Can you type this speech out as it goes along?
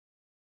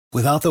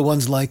Without the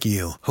ones like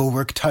you, who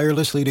work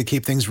tirelessly to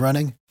keep things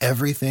running,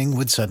 everything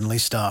would suddenly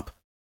stop.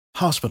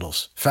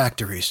 Hospitals,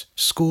 factories,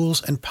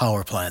 schools, and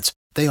power plants,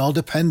 they all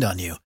depend on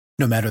you.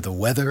 No matter the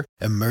weather,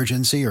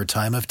 emergency, or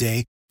time of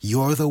day,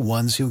 you're the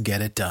ones who get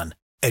it done.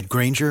 At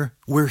Grainger,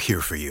 we're here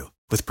for you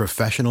with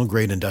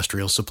professional-grade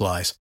industrial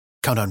supplies.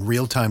 Count on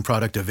real-time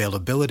product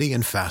availability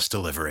and fast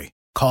delivery.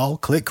 Call,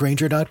 click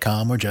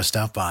Grainger.com, or just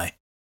stop by.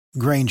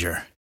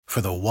 Grainger, for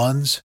the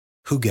ones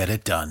who get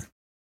it done.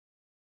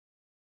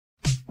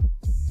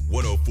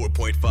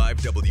 104.5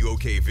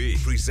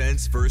 WOKV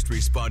presents First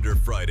Responder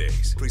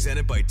Fridays.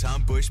 Presented by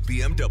Tom Bush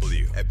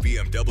BMW. At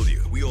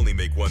BMW, we only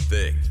make one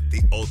thing,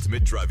 the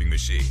ultimate driving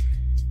machine.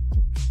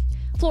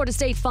 Florida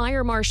State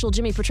Fire Marshal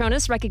Jimmy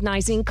Petronas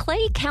recognizing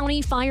Clay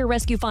County Fire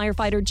Rescue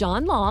firefighter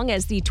John Long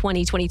as the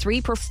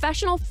 2023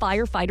 Professional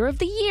Firefighter of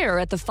the Year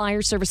at the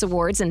Fire Service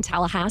Awards in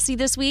Tallahassee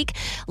this week.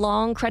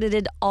 Long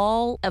credited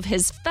all of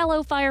his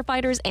fellow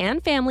firefighters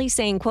and family,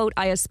 saying, quote,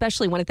 "I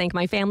especially want to thank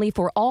my family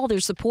for all their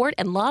support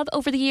and love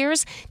over the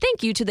years.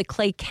 Thank you to the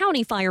Clay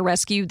County Fire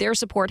Rescue. Their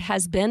support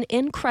has been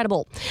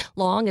incredible."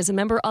 Long is a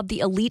member of the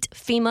elite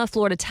FEMA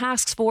Florida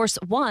Task Force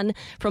 1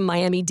 from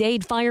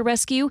Miami-Dade Fire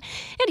Rescue,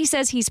 and he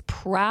says he's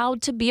proud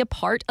to be a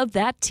part of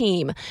that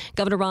team.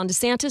 Governor Ron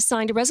DeSantis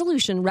signed a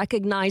resolution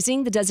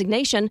recognizing the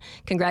designation.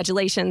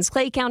 Congratulations,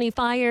 Clay County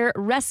Fire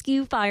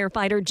Rescue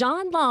firefighter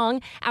John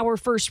Long, our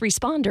first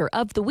responder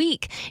of the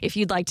week. If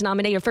you'd like to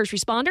nominate a first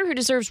responder who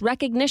deserves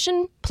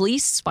recognition,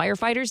 police,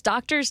 firefighters,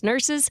 doctors,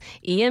 nurses,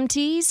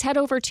 EMTs, head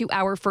over to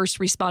our First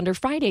Responder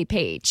Friday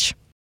page.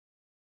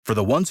 For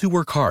the ones who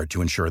work hard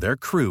to ensure their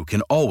crew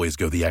can always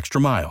go the extra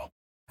mile,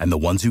 and the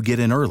ones who get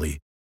in early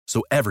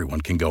so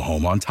everyone can go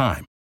home on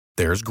time,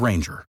 there's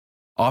Grainger,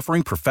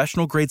 offering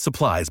professional-grade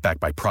supplies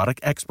backed by product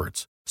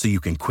experts so you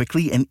can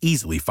quickly and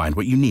easily find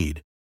what you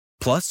need.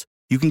 Plus,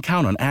 you can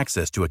count on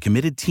access to a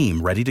committed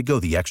team ready to go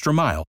the extra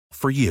mile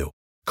for you.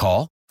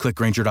 Call, click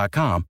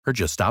Grainger.com, or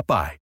just stop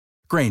by.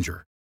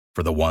 Grainger,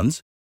 for the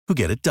ones who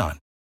get it done.